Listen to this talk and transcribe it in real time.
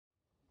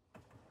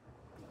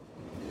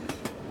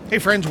Hey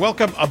friends,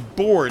 welcome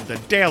aboard the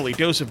Daily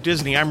Dose of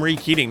Disney. I'm Ray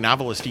Keating,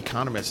 novelist,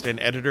 economist, and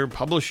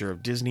editor-publisher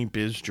of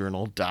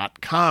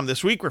DisneyBizJournal.com.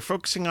 This week we're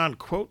focusing on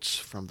quotes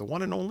from the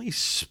one and only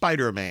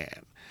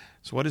Spider-Man.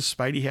 So what does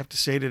Spidey have to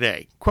say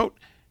today? Quote,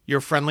 "Your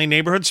friendly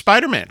neighborhood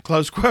Spider-Man,"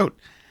 close quote.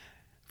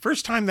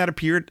 First time that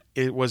appeared,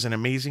 it was in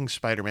Amazing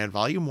Spider-Man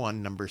Volume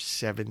 1, number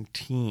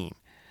 17.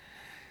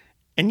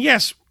 And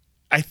yes,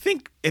 I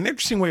think an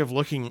interesting way of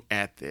looking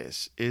at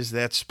this is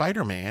that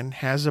Spider-Man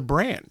has a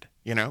brand.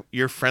 You know,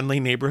 your friendly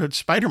neighborhood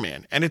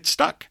Spider-Man. And it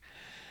stuck.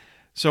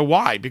 So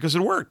why? Because it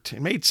worked. It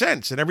made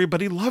sense. And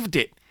everybody loved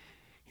it.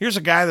 Here's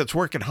a guy that's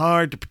working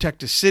hard to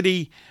protect his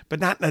city, but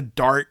not in a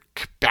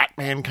dark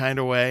Batman kind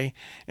of way.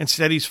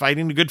 Instead, he's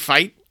fighting a good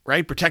fight,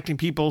 right? Protecting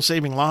people,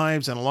 saving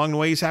lives, and along the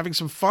way, he's having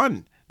some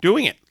fun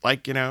doing it.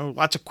 Like, you know,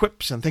 lots of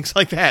quips and things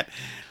like that.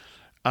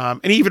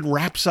 And he even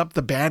wraps up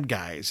the bad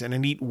guys in a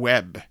neat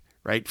web,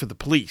 right, for the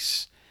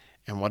police.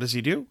 And what does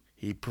he do?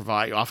 He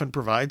often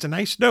provides a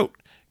nice note,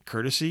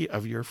 courtesy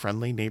of your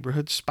friendly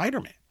neighborhood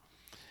Spider-Man.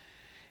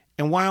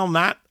 And while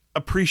not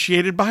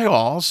appreciated by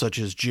all, such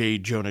as J.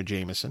 Jonah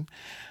Jameson,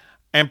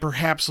 and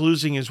perhaps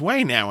losing his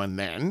way now and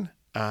then,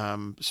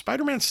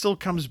 Spider-Man still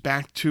comes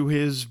back to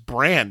his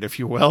brand, if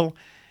you will,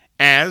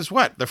 as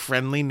what? The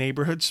friendly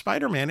neighborhood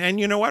Spider-Man. And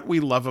you know what? We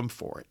love him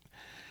for it.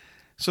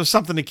 So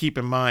something to keep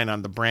in mind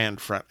on the brand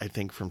front, I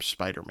think, from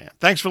Spider-Man.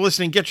 Thanks for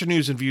listening. Get your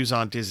news and views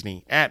on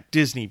Disney at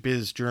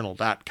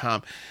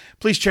DisneyBizJournal.com.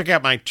 Please check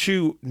out my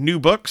 2 new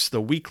books, The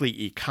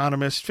Weekly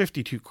Economist,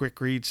 52 Quick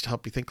Reads to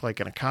Help You Think Like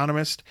an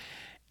Economist,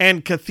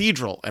 and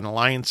Cathedral, an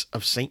Alliance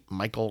of St.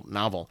 Michael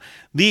novel.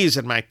 These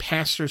and my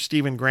Pastor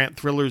Stephen Grant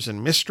thrillers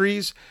and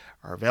mysteries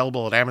are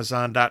available at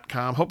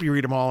Amazon.com. Hope you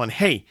read them all, and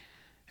hey,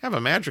 have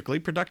a magically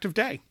productive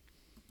day.